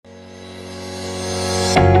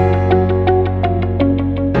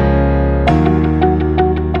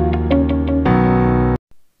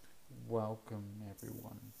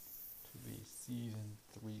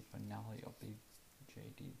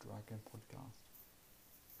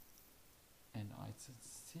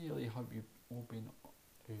sincerely hope you've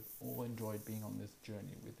all enjoyed being on this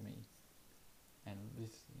journey with me and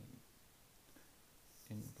listening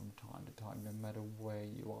in from time to time, no matter where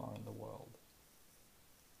you are in the world.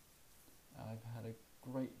 I've had a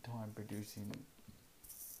great time producing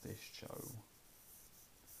this show,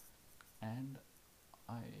 and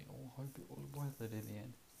I hope it was worth it in the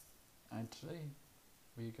end. And today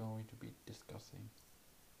we're going to be discussing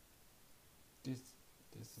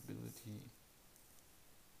disability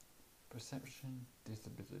perception,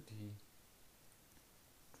 disability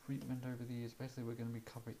treatment over the years. Basically, we're going to be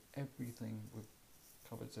covering everything we've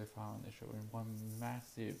covered so far on the show in one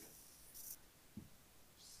massive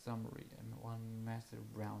summary and one massive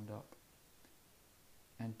roundup.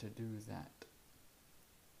 And to do that,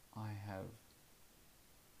 I have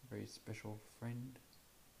a very special friend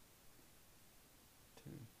to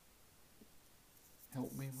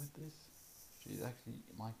help me with this. She's actually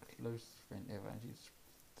my closest friend ever, and she's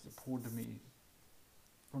supported me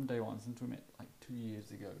from day one since we met like 2 years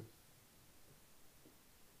ago.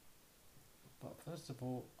 But first of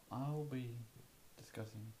all, I'll be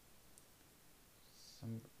discussing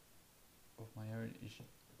some of my own issues,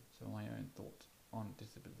 some of my own thoughts on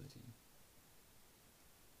disability.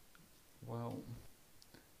 Well,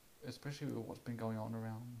 especially with what's been going on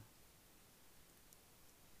around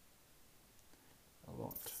a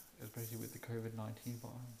lot, especially with the COVID-19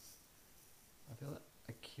 virus, I feel that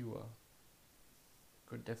a cure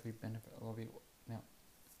could definitely benefit a lot of people. Now,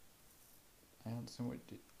 I understand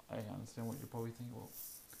what you're probably thinking. Well,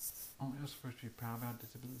 aren't you supposed to be proud about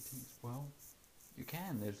disabilities? Well, you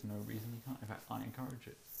can. There's no reason you can't. In fact, I encourage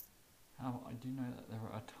it. However, I do know that there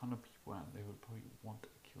are a ton of people out there who would probably want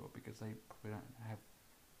a cure because they probably don't have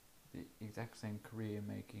the exact same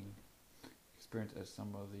career-making experience as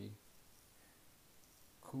some of the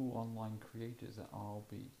cool online creators that I'll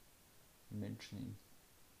be mentioning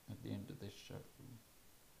at the end of this show,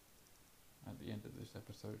 at the end of this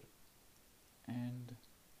episode. And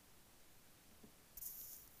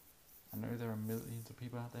I know there are millions of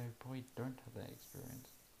people out there who probably don't have that experience,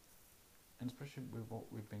 and especially with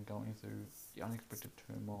what we've been going through, the unexpected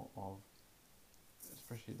turmoil of,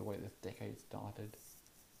 especially the way this decade started.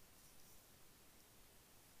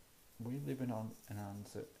 We live in an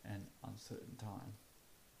uncertain time,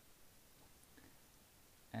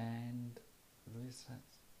 and this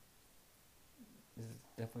is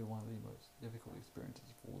definitely one of the most difficult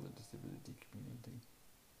experiences for the disability community.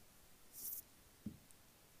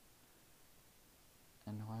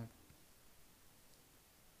 And I have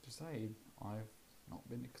to say, I've not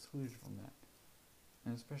been excluded from that.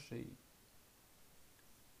 And especially,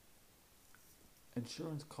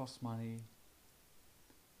 insurance costs money,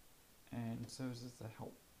 and services that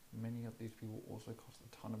help many of these people also cost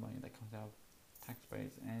a ton of money that comes out of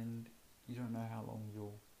taxpayers, and you don't know how long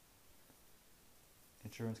your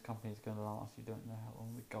insurance company is going to last. You don't know how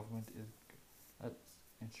long the government is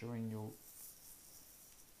ensuring your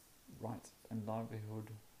rights and livelihood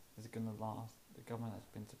is going to last. The government has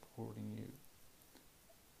been supporting you,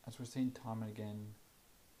 as we've seen time and again.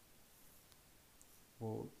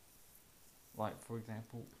 Well, like for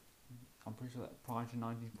example, I'm pretty sure that prior to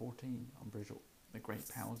 1914, I'm pretty sure the great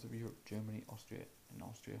powers of Europe, Germany, Austria, and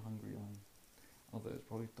Austria-Hungary, and others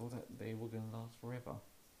probably thought that they were going to last forever.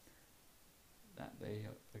 That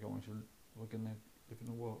we're going to live in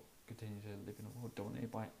a world, continue to live in a world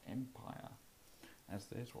dominated by empire, as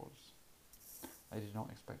theirs was. They did not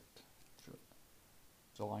expect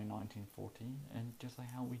July 1914, and just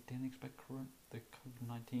like how we didn't expect the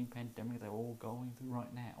COVID-19 pandemic that we're all going through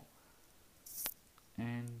right now.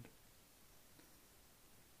 And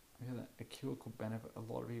I feel that a cure could benefit a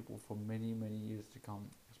lot of people for many, many years to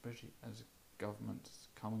come, especially as governments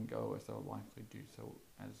come and go, as they'll likely do so,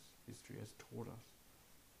 as history has taught us.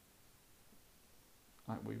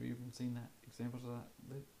 Like we've even seen that examples of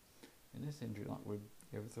that in this century, like with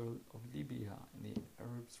the overthrow of Libya in the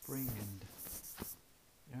Arab Spring, and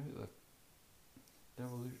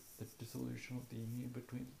the dissolution of the union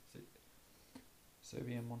between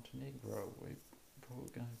Serbia and Montenegro. We're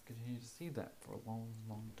probably going to continue to see that for a long,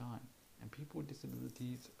 long time. And people with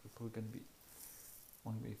disabilities are probably going to be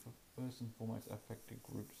one of the first and foremost affected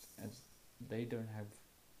groups, as they don't have,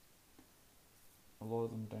 a lot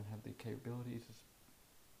of them don't have the capability to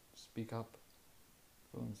speak up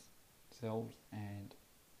for themselves, and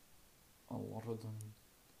a lot of them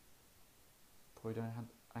probably don't have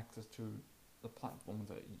access to the platforms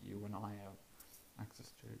that you and I have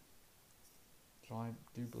access to. So I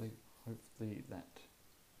do believe, hopefully, that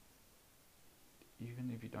even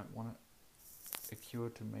if you don't want a cure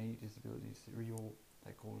to many disabilities,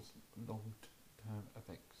 that cause long-term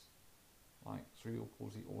effects, like cerebral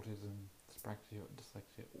palsy, autism, dyspraxia,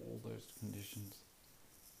 dyslexia, all those conditions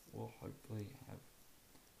will hopefully have,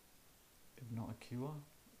 if not a cure,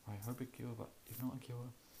 I hope a cure, but if not a cure,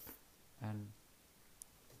 and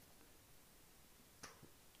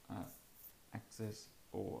access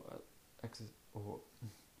or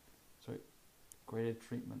greater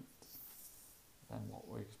treatments than what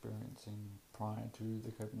we're experiencing prior to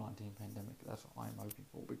the COVID-19 pandemic. That's what I'm hoping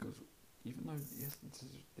for, because even though, yes,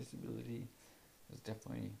 disability is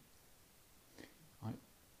definitely,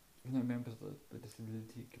 even though members of the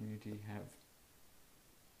disability community have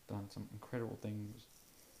done some incredible things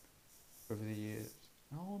over the years,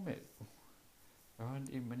 and I'll admit, there aren't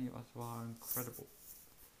even many of us who are incredible.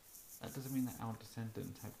 That doesn't mean that our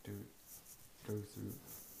descendants have to go through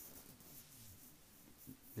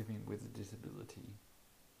living with a disability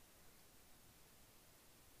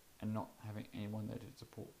and not having anyone there to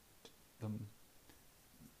support them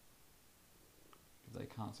if they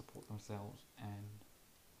can't support themselves, and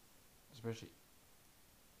especially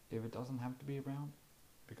if it doesn't have to be around,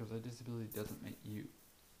 because a disability doesn't make you.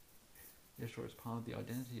 Yeah, sure, it's part of the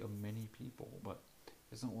identity of many people, but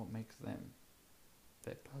it's not what makes them.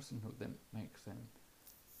 Their personhood that makes them,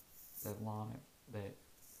 their life, their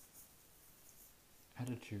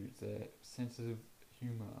attitudes, their sense of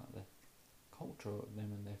humour, the culture of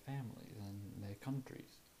them and their families and their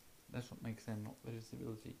countries. That's what makes them, not the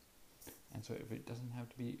disability. And so if it doesn't have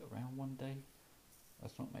to be around one day,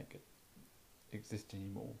 let's not make it exist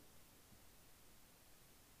anymore.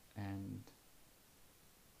 And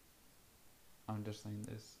I'm just saying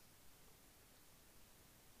this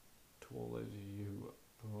to all those of you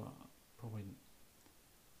who are probably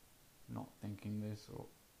not thinking this, or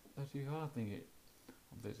those of you who are thinking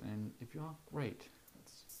of this, and if you are, great,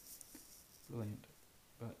 that's brilliant.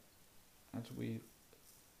 But as we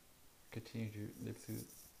continue to live through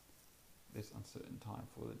this uncertain time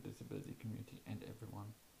for the disability community and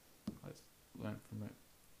everyone, let's learn from it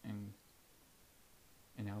and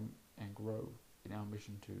grow in our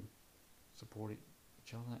mission to support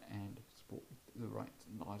each other and support the rights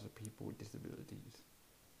and lives of people with disabilities.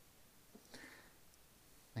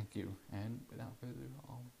 Thank you, and without further ado,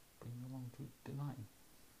 I'll bring you along to Danae.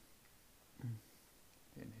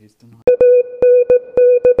 And here's Danae.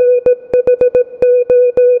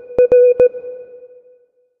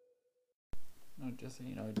 No, just so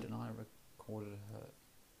you know, Danae recorded her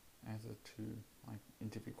answer to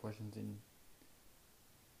interview questions in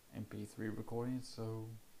MP3 recordings, so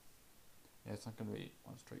yeah, it's not going to be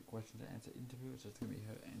one straight question to answer interview, it's just going to be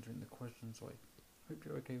her answering the questions, so I hope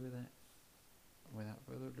you're okay with that. Without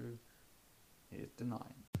further ado, here's Danae.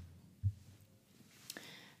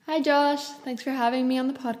 Hi Josh, thanks for having me on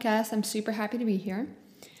the podcast. I'm super happy to be here.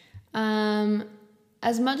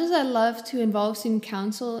 As much as I love to involve student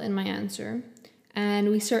council in my answer, and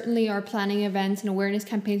we certainly are planning events and awareness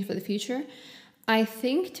campaigns for the future, I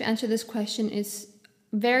think to answer this question it's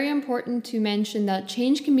very important to mention that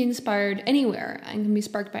change can be inspired anywhere and can be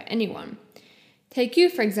sparked by anyone. Take you,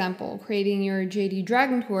 for example, creating your JD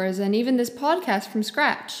Dragon Tours and even this podcast from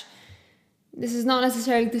scratch. This is not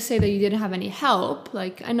necessarily to say that you didn't have any help.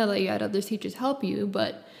 Like, I know that you had other teachers help you,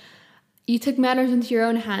 but you took matters into your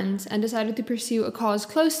own hands and decided to pursue a cause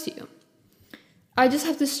close to you. I just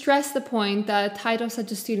have to stress the point that titles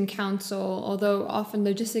such as student council, although often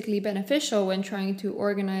logistically beneficial when trying to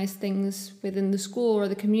organize things within the school or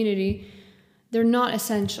the community, they're not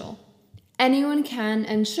essential. Anyone can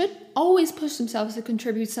and should always push themselves to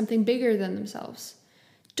contribute something bigger than themselves.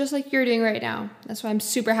 Just like you're doing right now. That's why I'm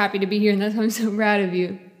super happy to be here and that's why I'm so proud of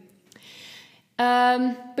you.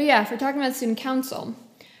 But yeah, if we're talking about student council,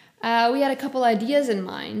 we had a couple ideas in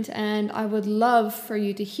mind and I would love for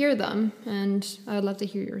you to hear them and I would love to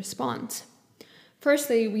hear your response.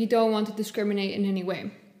 Firstly, we don't want to discriminate in any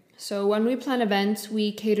way. So when we plan events,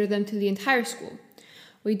 we cater them to the entire school.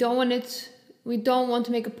 We don't want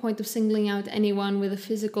to make a point of singling out anyone with a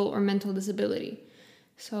physical or mental disability.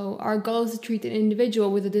 So our goal is to treat an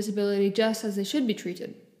individual with a disability just as they should be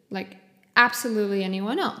treated, like absolutely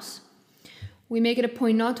anyone else. We make it a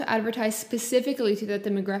point not to advertise specifically to that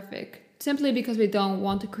demographic, simply because we don't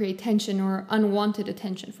want to create tension or unwanted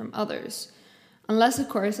attention from others. Unless, of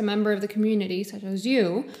course, a member of the community, such as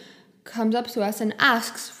you, comes up to us and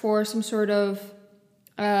asks for some sort of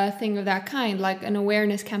thing of that kind, like an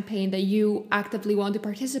awareness campaign that you actively want to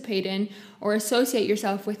participate in or associate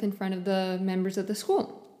yourself with in front of the members of the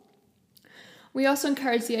school. We also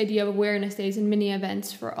encourage the idea of awareness days and mini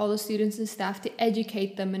events for all the students and staff to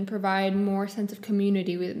educate them and provide more sense of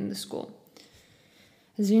community within the school.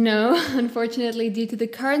 As you know, unfortunately, due to the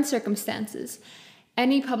current circumstances,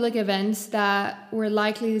 any public events that were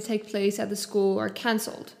likely to take place at the school are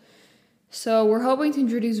cancelled. So we're hoping to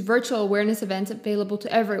introduce virtual awareness events available to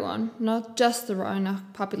everyone, not just the Rhino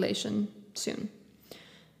population, soon.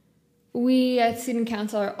 We at Student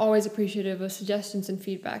Council are always appreciative of suggestions and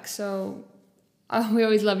feedback, so we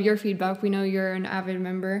always love your feedback. We know you're an avid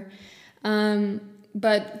member.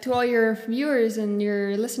 But to all your viewers and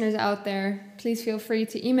your listeners out there, please feel free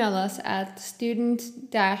to email us at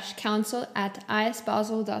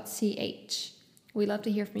student-council@isbasel.ch. We love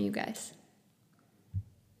to hear from you guys.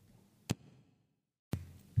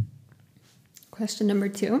 Question number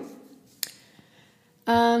 2.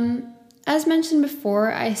 As mentioned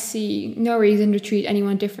before, I see no reason to treat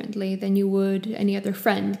anyone differently than you would any other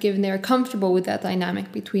friend, given they are comfortable with that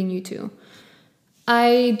dynamic between you two.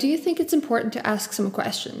 I do think it's important to ask some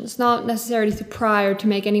questions, not necessarily to pry or to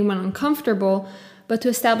make anyone uncomfortable, but to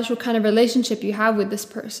establish what kind of relationship you have with this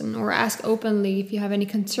person, or ask openly if you have any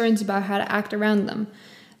concerns about how to act around them.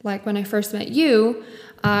 Like when I first met you,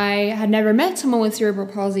 I had never met someone with cerebral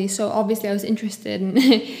palsy, so obviously I was interested, and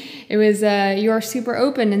it was, you are super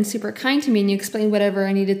open and super kind to me, and you explained whatever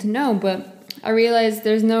I needed to know, but I realized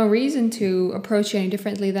there's no reason to approach you any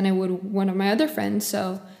differently than I would one of my other friends,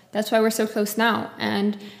 so that's why we're so close now.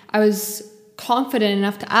 And I was confident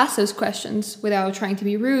enough to ask those questions without trying to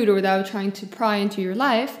be rude or without trying to pry into your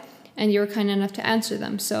life, and you were kind enough to answer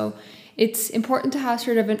them. So it's important to have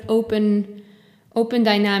sort of an open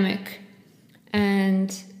dynamic. And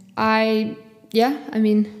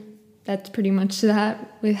that's pretty much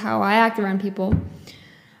that with how I act around people.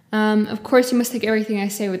 Of course, you must take everything I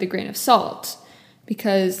say with a grain of salt,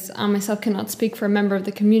 because I myself cannot speak for a member of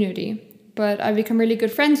the community. But I've become really good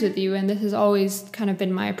friends with you, and this has always kind of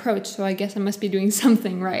been my approach, so I guess I must be doing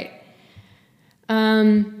something right.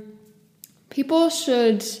 People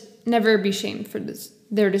should never be shamed for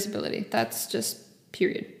their disability. That's just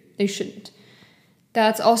period. They shouldn't.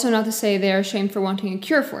 That's also not to say they're ashamed for wanting a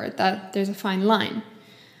cure for it. That there's a fine line.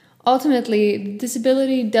 Ultimately,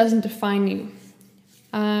 disability doesn't define you.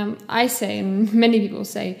 I say, and many people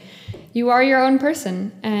say, you are your own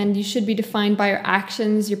person, and you should be defined by your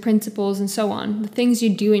actions, your principles, and so on. The things you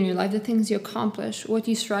do in your life, the things you accomplish, what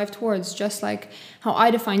you strive towards, just like how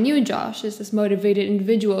I define you, Josh, as this motivated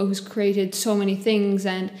individual who's created so many things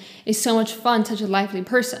and is so much fun, such a lively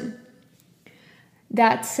person.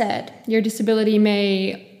 That said, your disability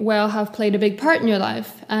may well have played a big part in your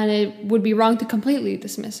life, and it would be wrong to completely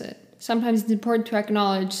dismiss it. Sometimes it's important to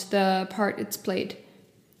acknowledge the part it's played.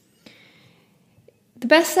 The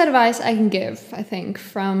best advice I can give, I think,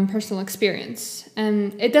 from personal experience,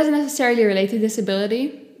 and it doesn't necessarily relate to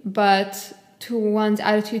disability, but to one's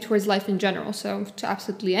attitude towards life in general, so to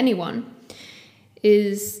absolutely anyone,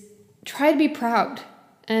 is try to be proud,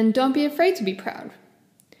 and don't be afraid to be proud.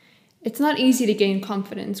 It's not easy to gain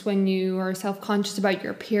confidence when you are self-conscious about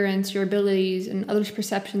your appearance, your abilities, and others'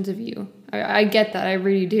 perceptions of you. I get that, I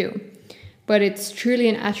really do. But it's truly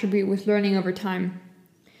an attribute with learning over time.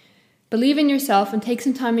 Believe in yourself and take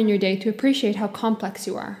some time in your day to appreciate how complex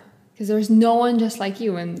you are. Because there's no one just like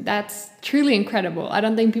you, and that's truly incredible. I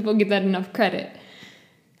don't think people give that enough credit.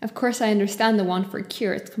 Of course, I understand the want for a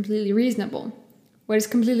cure. It's completely reasonable. What is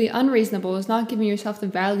completely unreasonable is not giving yourself the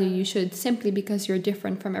value you should simply because you're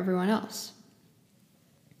different from everyone else.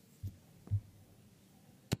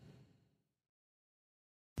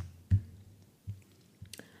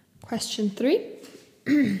 Question 3.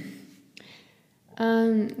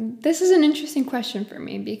 This is an interesting question for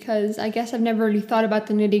me because I guess I've never really thought about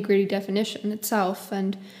the nitty-gritty definition itself,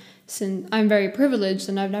 and since I'm very privileged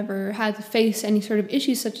and I've never had to face any sort of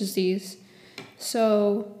issues such as these.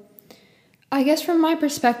 So I guess from my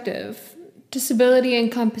perspective, disability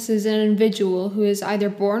encompasses an individual who is either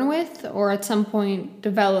born with or at some point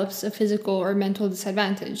develops a physical or mental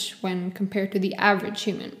disadvantage when compared to the average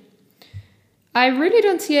human. I really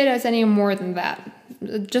don't see it as any more than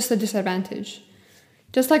that, just a disadvantage.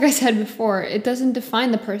 Just like I said before, it doesn't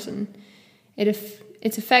define the person.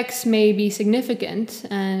 Its effects may be significant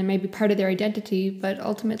and may be part of their identity, but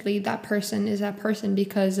ultimately that person is that person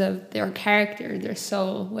because of their character, their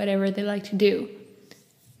soul, whatever they like to do,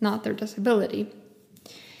 not their disability.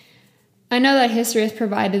 I know that history has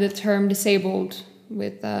provided the term disabled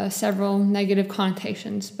with several negative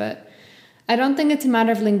connotations, but I don't think it's a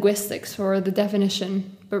matter of linguistics or the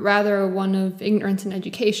definition, but rather one of ignorance and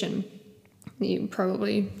education. You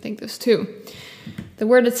probably think this too. The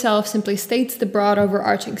word itself simply states the broad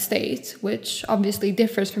overarching state, which obviously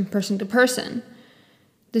differs from person to person.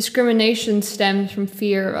 Discrimination stems from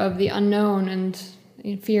fear of the unknown and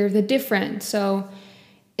fear of the different, so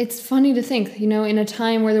it's funny to think, in a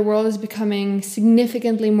time where the world is becoming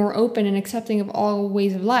significantly more open and accepting of all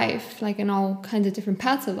ways of life, like in all kinds of different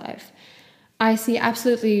paths of life, I see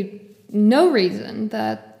absolutely no reason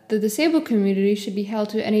that the disabled community should be held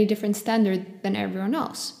to any different standard than everyone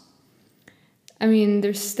else. I mean,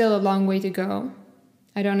 there's still a long way to go.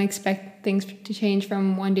 I don't expect things to change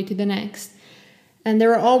from one day to the next. And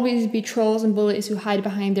there will always be trolls and bullies who hide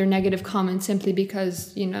behind their negative comments simply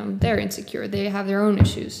because, they're insecure. They have their own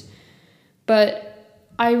issues. But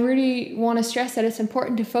I really want to stress that it's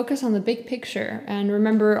important to focus on the big picture and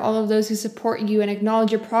remember all of those who support you and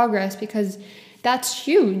acknowledge your progress, because that's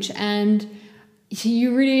huge. And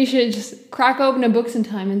you really should just crack open a book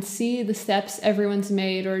sometime and see the steps everyone's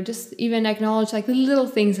made, or just even acknowledge like the little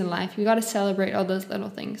things in life. You got to celebrate all those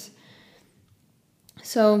little things.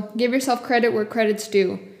 So give yourself credit where credit's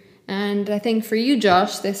due. And I think for you,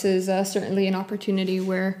 Josh, this is certainly an opportunity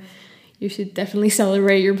where you should definitely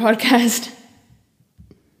celebrate your podcast.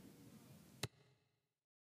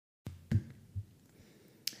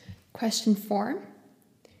 Question 4.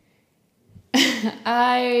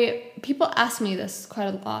 People ask me this quite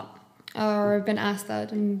a lot, or I've been asked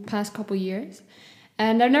that in the past couple years,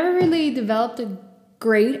 and I've never really developed a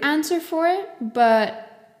great answer for it, but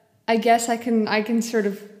I guess I can sort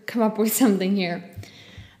of come up with something here.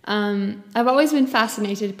 I've always been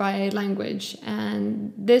fascinated by language,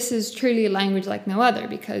 and this is truly a language like no other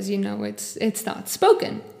because, it's not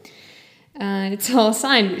spoken. It's all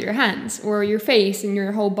signed with your hands or your face and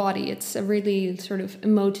your whole body. It's a really sort of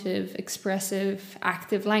emotive, expressive,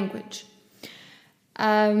 active language.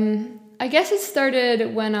 I guess it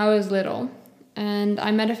started when I was little, and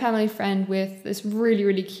I met a family friend with this really,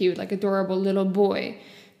 really cute, like adorable little boy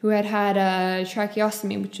who had a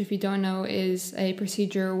tracheostomy, which, if you don't know, is a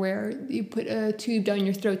procedure where you put a tube down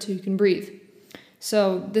your throat so you can breathe.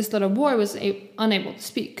 So this little boy was unable to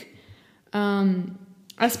speak.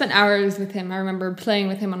 I spent hours with him. I remember playing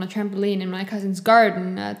with him on a trampoline in my cousin's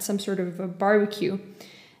garden at some sort of a barbecue.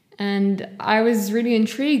 And I was really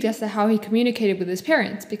intrigued as to how he communicated with his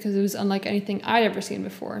parents, because it was unlike anything I'd ever seen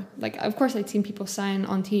before. Like, of course, I'd seen people sign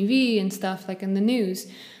on TV and stuff, like in the news,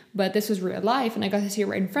 but this was real life, and I got to see it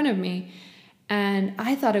right in front of me. And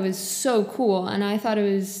I thought it was so cool, and I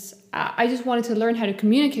just wanted to learn how to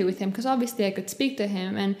communicate with him, because obviously I could speak to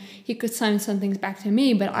him, and he could sign some things back to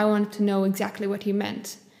me, but I wanted to know exactly what he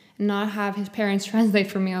meant, and not have his parents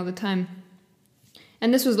translate for me all the time.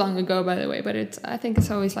 And this was long ago, by the way, but I think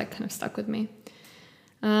it's always like kind of stuck with me.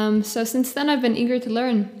 So since then, I've been eager to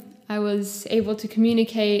learn. I was able to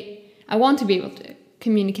communicate. I want to be able to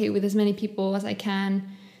communicate with as many people as I can.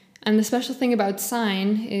 And the special thing about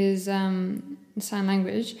sign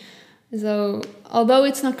language is, although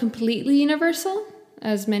it's not completely universal,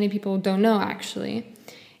 as many people don't know actually,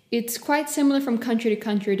 it's quite similar from country to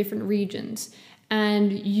country, different regions.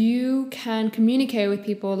 And you can communicate with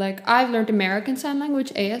people. Like, I've learned American Sign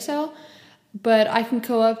Language, ASL, but I can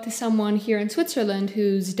go up to someone here in Switzerland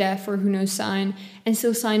who's deaf or who knows sign and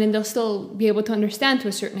still sign, and they'll still be able to understand to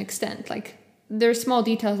a certain extent. Like, there's small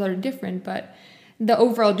details that are different, but the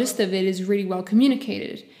overall gist of it is really well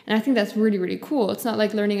communicated. And I think that's really, really cool. It's not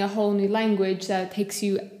like learning a whole new language that takes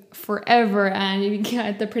you forever and you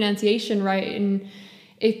get the pronunciation right, and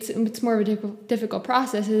it's more of a difficult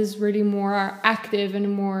process. It is really more active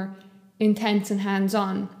and more intense and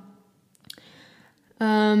hands-on.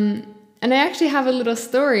 And I actually have a little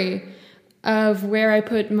story of where I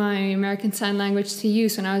put my American Sign Language to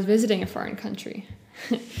use when I was visiting a foreign country.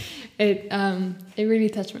 It really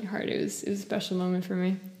touched my heart. It was a special moment for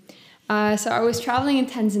me. So I was traveling in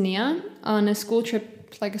Tanzania on a school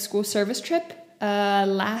trip, like a school service trip,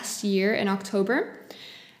 last year in October.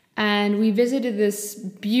 And we visited this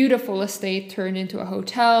beautiful estate turned into a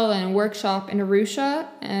hotel and a workshop in Arusha.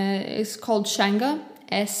 It's called Shanga,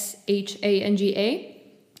 Shanga.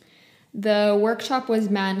 The workshop was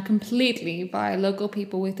manned completely by local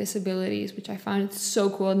people with disabilities, which I found so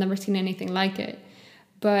cool. I'd never seen anything like it.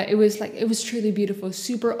 But it was truly beautiful,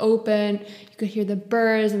 super open. You could hear the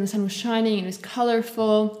birds and the sun was shining and it was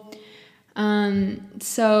colorful.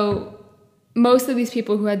 So most of these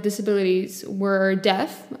people who had disabilities were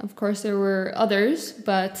deaf. Of course, there were others,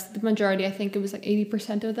 but the majority, I think it was like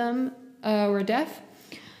 80% of them were deaf.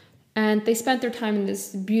 And they spent their time in this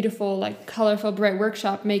beautiful, like colorful, bright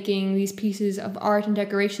workshop making these pieces of art and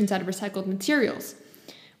decorations out of recycled materials,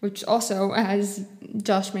 which also, as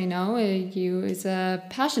Josh may know, is a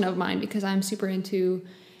passion of mine because I'm super into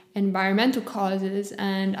environmental causes,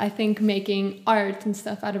 and I think making art and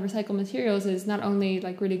stuff out of recycled materials is not only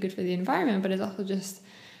like really good for the environment, but it's also just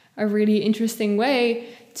a really interesting way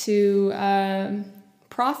to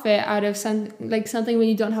profit out of something when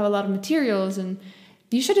you don't have a lot of materials. And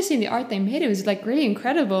you should have seen the art they made. It was like really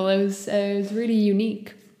incredible. It was really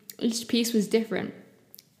unique. Each piece was different.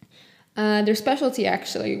 Their specialty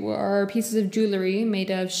actually were pieces of jewelry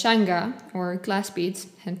made of shanga, or glass beads,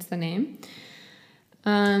 hence the name.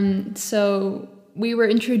 So we were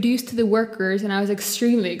introduced to the workers, and I was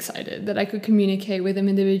extremely excited that I could communicate with them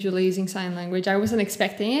individually using sign language. I wasn't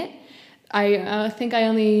expecting it. I think I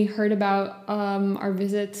only heard about our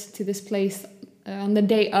visit to this place on the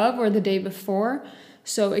day of or the day before.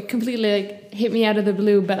 So it completely like hit me out of the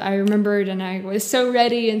blue, but I remembered and I was so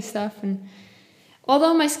ready and stuff. And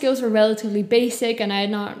although my skills were relatively basic and I had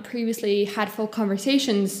not previously had full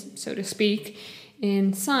conversations, so to speak,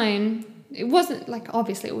 in sign, it wasn't like,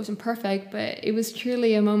 obviously it wasn't perfect, but it was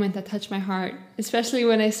truly a moment that touched my heart, especially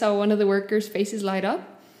when I saw one of the workers' faces light up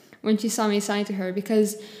when she saw me sign to her,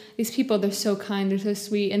 because these people, they're so kind, they're so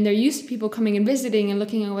sweet, and they're used to people coming and visiting and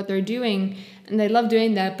looking at what they're doing, and they love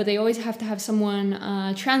doing that, but they always have to have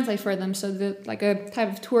someone translate for them, so that like a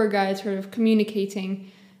type of tour guide sort of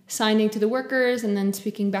communicating, signing to the workers and then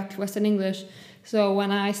speaking back to us in English. So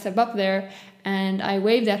when I stepped up there and I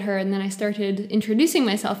waved at her and then I started introducing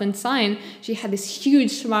myself in sign, she had this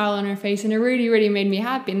huge smile on her face and it really, really made me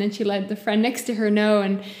happy. And then she let the friend next to her know,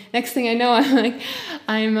 and next thing I know,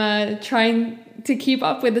 I'm trying to keep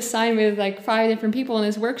up with the sign with like 5 different people in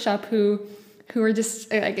this workshop who were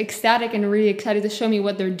just like ecstatic and really excited to show me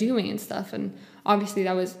what they're doing and stuff. And obviously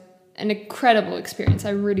that was an incredible experience. I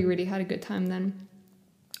really, really had a good time then.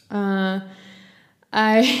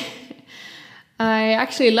 I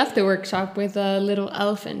actually left the workshop with a little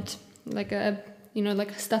elephant, like a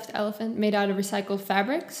stuffed elephant made out of recycled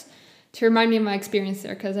fabrics, to remind me of my experience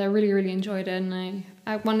there, because I really, really enjoyed it, and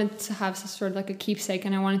I wanted to have some sort of like a keepsake,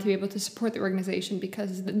 and I wanted to be able to support the organization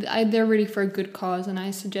because they're really for a good cause, and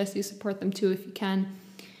I suggest you support them too if you can.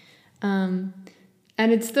 And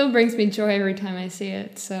it still brings me joy every time I see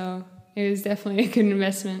it, so it was definitely a good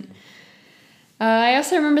investment. I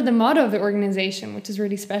also remember the motto of the organization, which is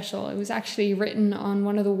really special. It was actually written on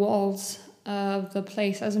one of the walls of the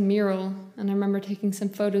place as a mural, and I remember taking some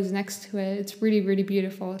photos next to it. It's really, really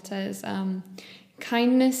beautiful. It says,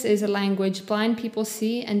 kindness is a language blind people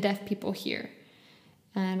see and deaf people hear.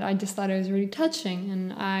 And I just thought it was really touching,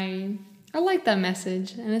 and I like that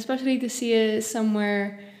message, and especially to see it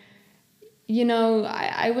somewhere,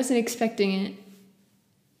 I wasn't expecting it.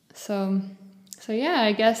 So yeah,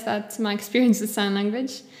 I guess that's my experience with sign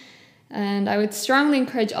language. And I would strongly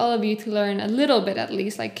encourage all of you to learn a little bit at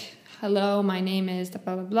least, like, hello, my name is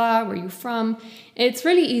blah, blah, blah, where are you from? It's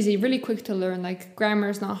really easy, really quick to learn, like grammar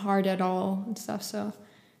is not hard at all and stuff, so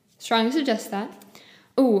strongly suggest that.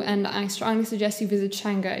 Oh, and I strongly suggest you visit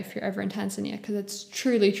Shanga if you're ever in Tanzania, because it's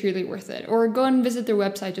truly, truly worth it. Or go and visit their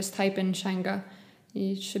website, just type in Shanga.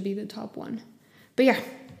 It should be the top one. But yeah,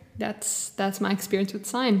 that's my experience with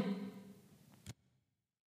sign.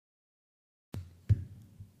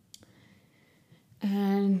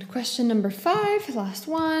 And question number 5, last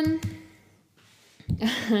one.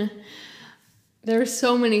 There are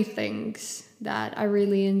so many things that I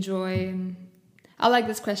really enjoy. And I like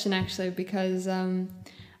this question actually because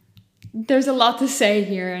there's a lot to say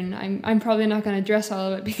here, and I'm probably not going to address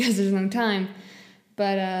all of it because there's no time.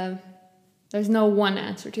 But there's no one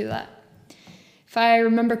answer to that. If I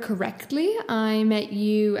remember correctly, I met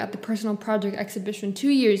you at the Personal Project exhibition 2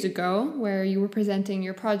 years ago, where you were presenting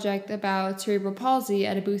your project about cerebral palsy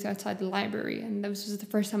at a booth outside the library. And this was the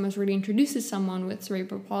first time I was really introduced to someone with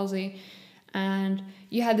cerebral palsy. And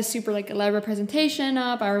you had this super elaborate presentation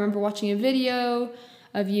up. I remember watching a video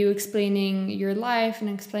of you explaining your life and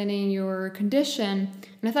explaining your condition.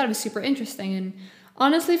 And I thought it was super interesting. And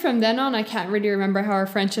honestly, from then on, I can't really remember how our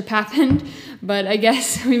friendship happened, but I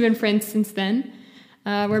guess we've been friends since then.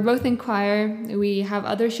 We're both in choir. We have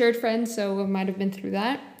other shared friends, so we might have been through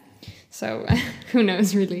that. So who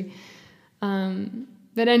knows, really.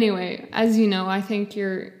 But anyway, as you know, I think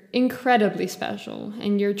you're incredibly special,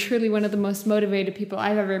 and you're truly one of the most motivated people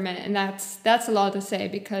I've ever met. And that's a lot to say,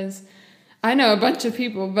 because I know a bunch of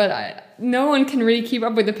people, but no one can really keep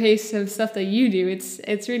up with the pace of stuff that you do.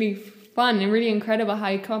 It's really fun and really incredible how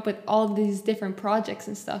you come up with all these different projects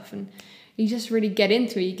and stuff, and you just really get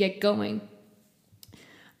into it, you get going.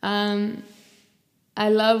 I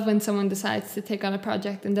love when someone decides to take on a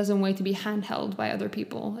project and doesn't wait to be handheld by other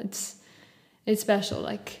people. It's special.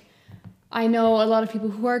 Like, I know a lot of people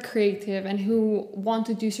who are creative and who want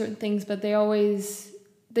to do certain things, but they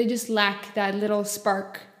just lack that little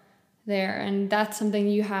spark there, and that's something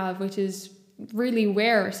you have, which is really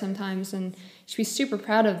rare sometimes, and you should be super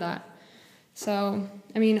proud of that. So,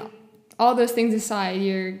 I mean, all those things aside,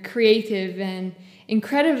 you're creative and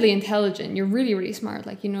incredibly intelligent. You're really, really smart.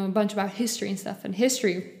 Like, you know a bunch about history and stuff. And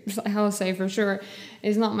history, I'll say for sure,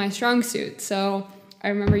 is not my strong suit. So I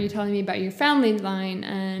remember you telling me about your family line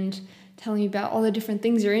and telling me about all the different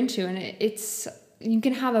things you're into. And it's you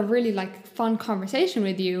can have a really like fun conversation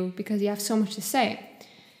with you because you have so much to say.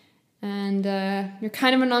 And you're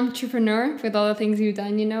kind of an entrepreneur with all the things you've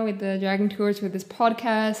done, you know, with the Dragon Tours, with this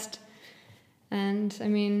podcast. And I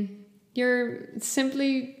mean, you're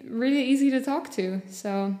simply really easy to talk to.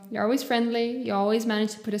 So you're always friendly. You always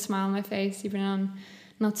manage to put a smile on my face, even on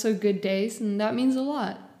not so good days. And that means a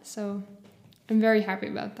lot. So I'm very happy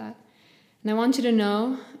about that. And I want you to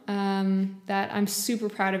know that I'm super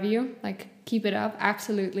proud of you. Like, keep it up,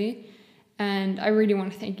 absolutely. And I really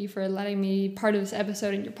want to thank you for letting me be part of this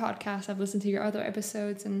episode in your podcast. I've listened to your other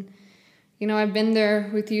episodes and, you know, I've been there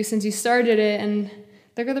with you since you started it and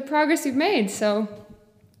look at the progress you've made. So,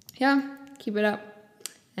 yeah, keep it up.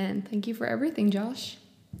 And thank you for everything, Josh.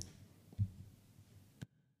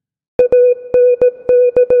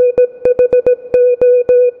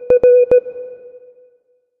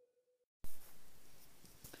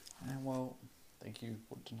 And well, thank you,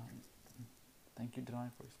 Danae,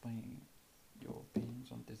 for explaining your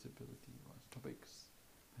opinions on disability rights topics.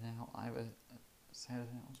 But now I have a sad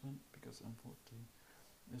announcement, because unfortunately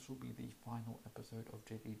this will be the final episode of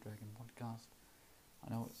JD Dragon Podcast. I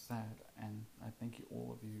know it's sad, and I thank you,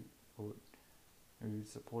 all of you, for who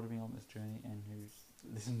supported me on this journey and who's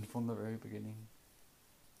listened from the very beginning.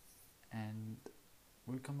 And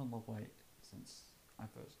we've come a long way since I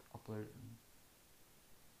uploaded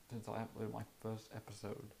my first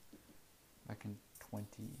episode back in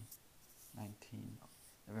 2019,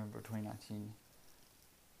 November 2019.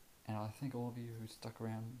 And I thank all of you who stuck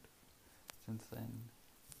around since then.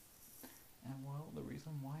 And well, the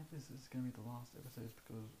reason why this is going to be the last episode is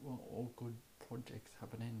because, well, all good projects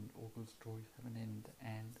have an end, all good stories have an end,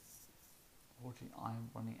 and unfortunately I'm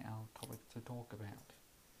running out of topics to talk about.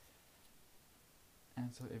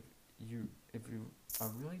 And so if you are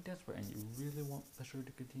really desperate and you really want the show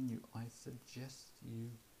to continue, I suggest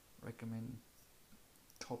you recommend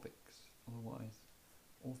topics. Otherwise,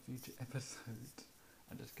 all future episodes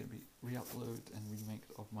are just going to be re-uploads and remakes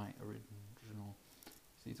of my original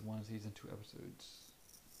Season 1 and Season 2 episodes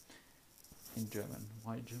in German.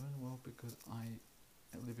 Why German? Well, because I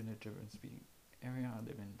live in a German-speaking area. I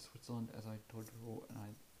live in Switzerland, as I told you before, and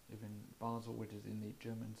I live in Basel, which is in the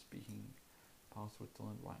German-speaking part of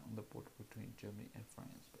Switzerland, right on the border between Germany and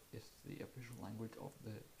France. But yes, the official language of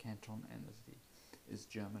the canton and the city is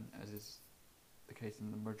German, as is the case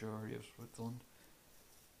in the majority of Switzerland.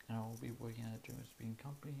 And I will be working at a German-speaking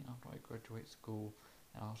company after I graduate school,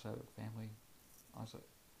 and I also have a family. Also,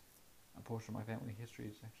 a portion of my family history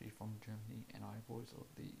is actually from Germany, and I've always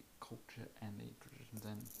loved the culture and the traditions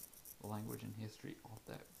and the language and history of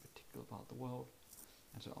that particular part of the world.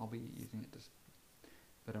 And so I'll be using it to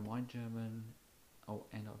better my German. Oh,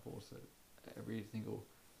 and I've also, every single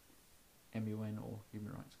MUN or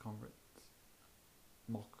Human Rights Conference,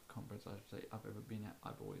 mock conference I should say, I've ever been at,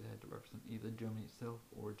 I've always had to represent either Germany itself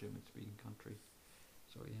or a German-speaking country.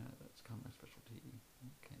 So yeah, that's kind of my specialty.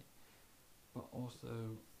 Okay. But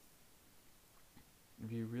also,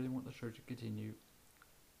 if you really want the show to continue,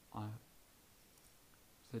 I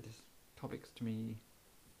suggest topics to me.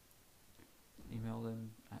 Email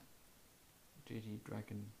them at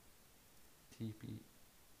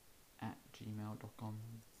jddragontp@gmail.com.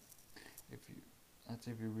 If you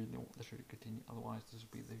really want the show to continue. Otherwise, this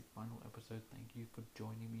will be the final episode. Thank you for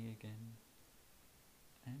joining me again.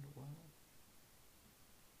 And well,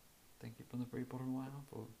 thank you from the very bottom of my heart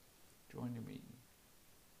for joining me.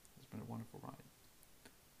 It's been a wonderful ride.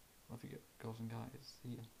 Love you, girls and guys.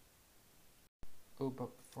 See ya. Oh,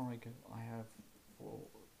 but before I go, I have, for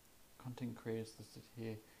content creators listed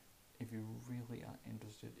here, if you really are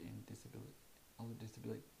interested in other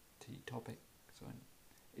disability topics, so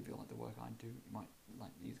if you like the work I do, you might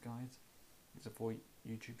like these guys. These are 4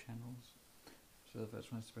 YouTube channels. So the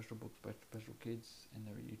first one is Special Books by Special Kids, and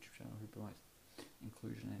they're a YouTube channel who provides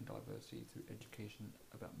inclusion and diversity through education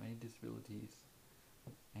about many disabilities,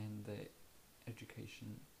 and their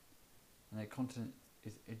education and their content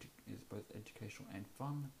is both educational and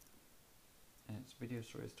fun, and it's video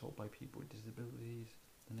stories told by people with disabilities.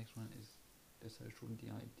 The next one is The Social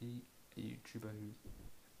DID, a YouTuber who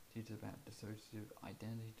teaches about dissociative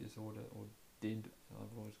identity disorder, or DID, as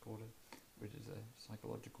I've always called it, which is a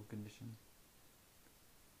psychological condition.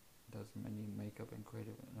 Does many makeup and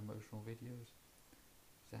creative and emotional videos.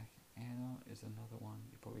 Zach Anna is another one,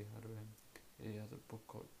 you probably heard of him. He has a book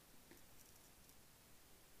called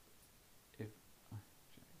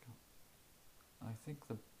think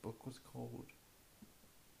the book was called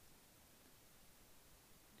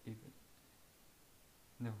even.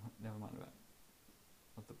 Never mind about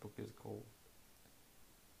what the book is called.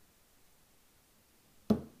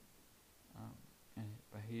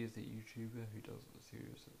 But he is the YouTuber who does a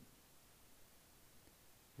series of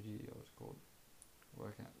videos called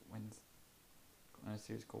Workout Wednesdays. A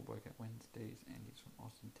series called Workout Wednesdays, and he's from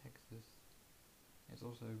Austin, Texas. He's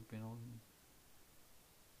also been on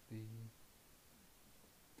the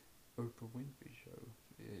Oprah Winfrey show.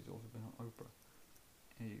 He's also been on Oprah,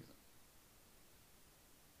 and he's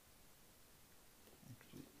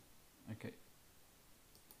actually okay.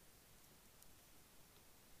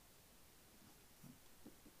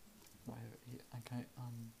 Okay.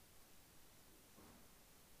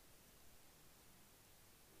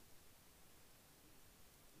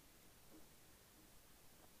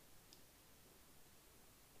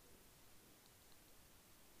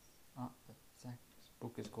 Zach's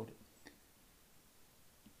book is called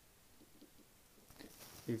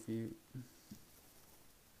If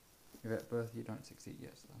at birth you don't succeed.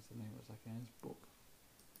 Yes, that's the name of Zach's book.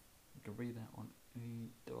 You can read that on any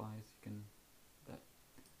device that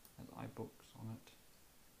has iBooks on it.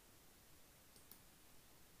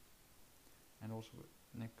 And also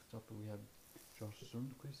next up we have Josh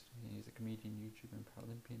Sundquist. He's a comedian, YouTuber, and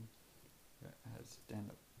Paralympian who has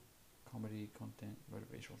stand-up comedy content,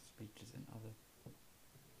 motivational speeches, and other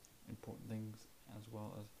important things, as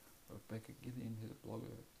well as Rebecca Gillian, who's a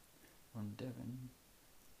blogger from Devon,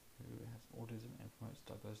 who has autism and promotes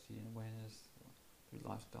diversity and awareness through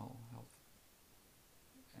lifestyle, health,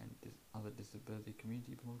 and other disability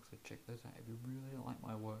community blogs. So check those out. If you really like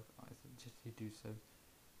my work, I suggest you do so.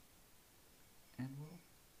 And we'll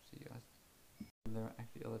see you guys. There are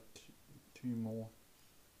actually two more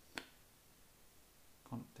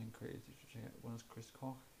content creators you should check out. One is Chris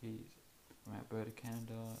Koch. He's from Alberta,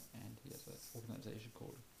 Canada, and he has an organisation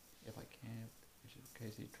called If I Can, which is in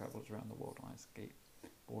case he travels around the world on a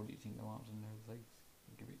skateboard using no arms and no legs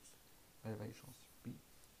and gives motivational speech.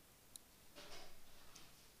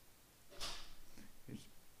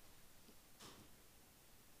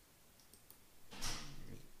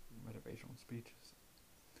 Motivational speeches.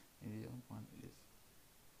 And the other one is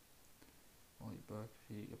Molly Burke.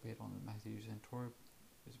 She appeared on the Matthew Santoro.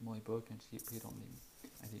 It's Molly Burke, and she appeared on the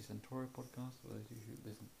Matthew Santoro podcast, for those of you who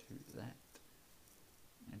listen to that.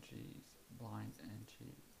 And she's blind, and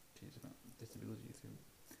she's about disability through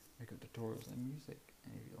makeup tutorials and music.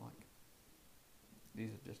 And if you like,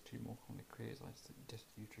 these are just two more content creators